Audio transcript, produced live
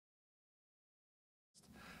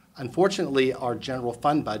Unfortunately, our general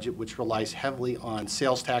fund budget, which relies heavily on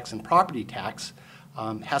sales tax and property tax,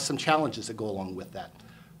 has some challenges that go along with that.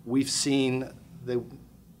 We've seen the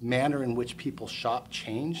manner in which people shop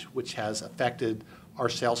change, which has affected our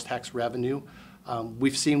sales tax revenue.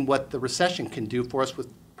 We've seen what the recession can do for us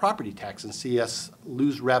with property tax and see us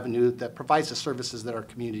lose revenue that provides the services that our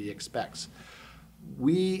community expects.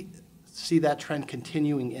 We see that trend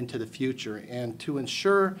continuing into the future, and to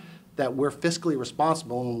ensure that we're fiscally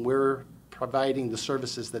responsible and we're providing the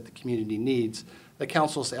services that the community needs, the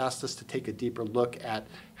council's asked us to take a deeper look at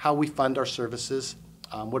how we fund our services,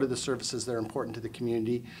 what are the services that are important to the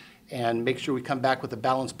community, and make sure we come back with a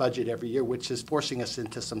balanced budget every year, which is forcing us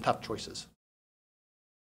into some tough choices.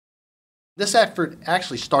 This effort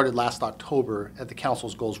actually started last October at the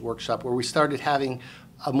Council's Goals Workshop, where we started having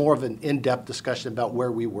more of an in-depth discussion about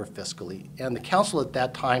where we were fiscally. And the Council at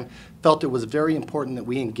that time felt it was very important that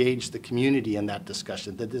we engage the community in that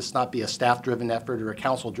discussion, that this not be a staff-driven effort or a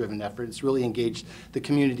council-driven effort. It's really engaged the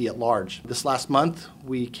community at large. This last month,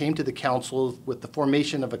 we came to the Council with the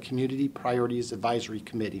formation of a Community Priorities Advisory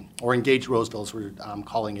Committee, or Engage Roseville as we're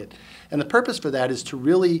calling it. And the purpose for that is to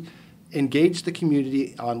really engage the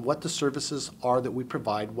community on what the services are that we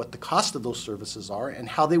provide, what the cost of those services are, and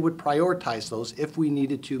how they would prioritize those if we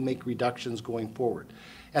needed to make reductions going forward.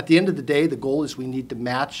 At the end of the day, the goal is we need to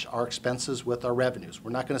match our expenses with our revenues.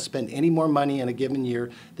 We're not going to spend any more money in a given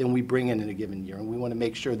year than we bring in a given year, and we want to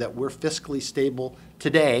make sure that we're fiscally stable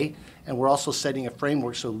today, and we're also setting a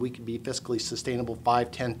framework so that we can be fiscally sustainable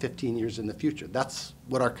 5, 10, 15 years in the future. That's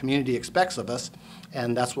what our community expects of us,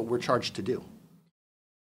 and that's what we're charged to do.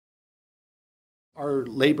 Our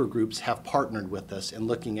labor groups have partnered with us in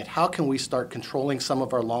looking at how can we start controlling some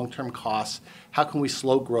of our long-term costs, how can we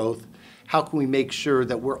slow growth, how can we make sure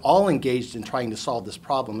that we're all engaged in trying to solve this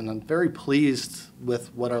problem. And I'm very pleased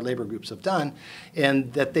with what our labor groups have done,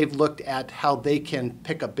 and that they've looked at how they can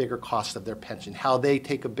pick up bigger costs of their pension, how they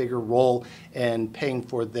take a bigger role in paying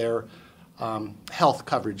for their health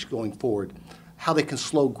coverage going forward, how they can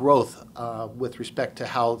slow growth with respect to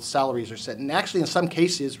how salaries are set. And actually, in some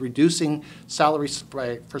cases, reducing salaries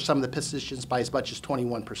for some of the positions by as much as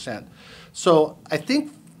 21%. So I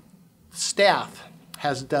think staff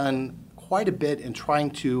has done quite a bit in trying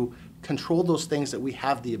to control those things that we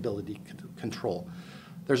have the ability to control.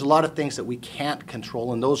 There's a lot of things that we can't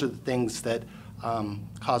control, and those are the things that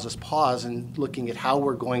cause us pause in looking at how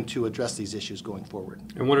we're going to address these issues going forward.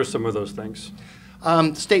 And what are some of those things?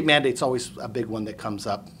 State mandate's always a big one that comes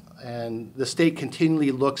up, and the state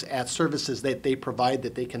continually looks at services that they provide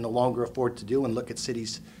that they can no longer afford to do and look at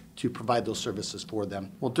cities to provide those services for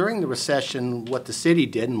them. Well, during the recession, what the city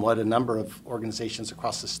did and what a number of organizations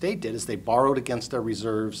across the state did is they borrowed against their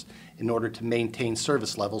reserves in order to maintain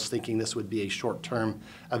service levels, thinking this would be a short-term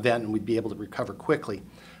event and we'd be able to recover quickly.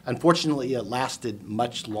 Unfortunately, it lasted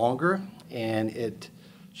much longer, and it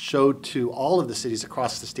showed to all of the cities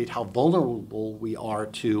across the state how vulnerable we are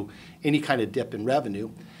to any kind of dip in revenue.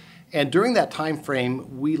 And during that time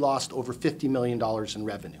frame, we lost over $50 million in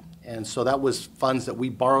revenue. And so that was funds that we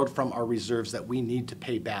borrowed from our reserves that we need to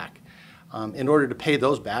pay back. In order to pay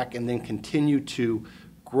those back and then continue to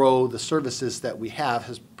grow the services that we have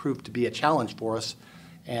has proved to be a challenge for us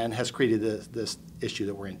and has created this issue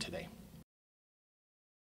that we're in today.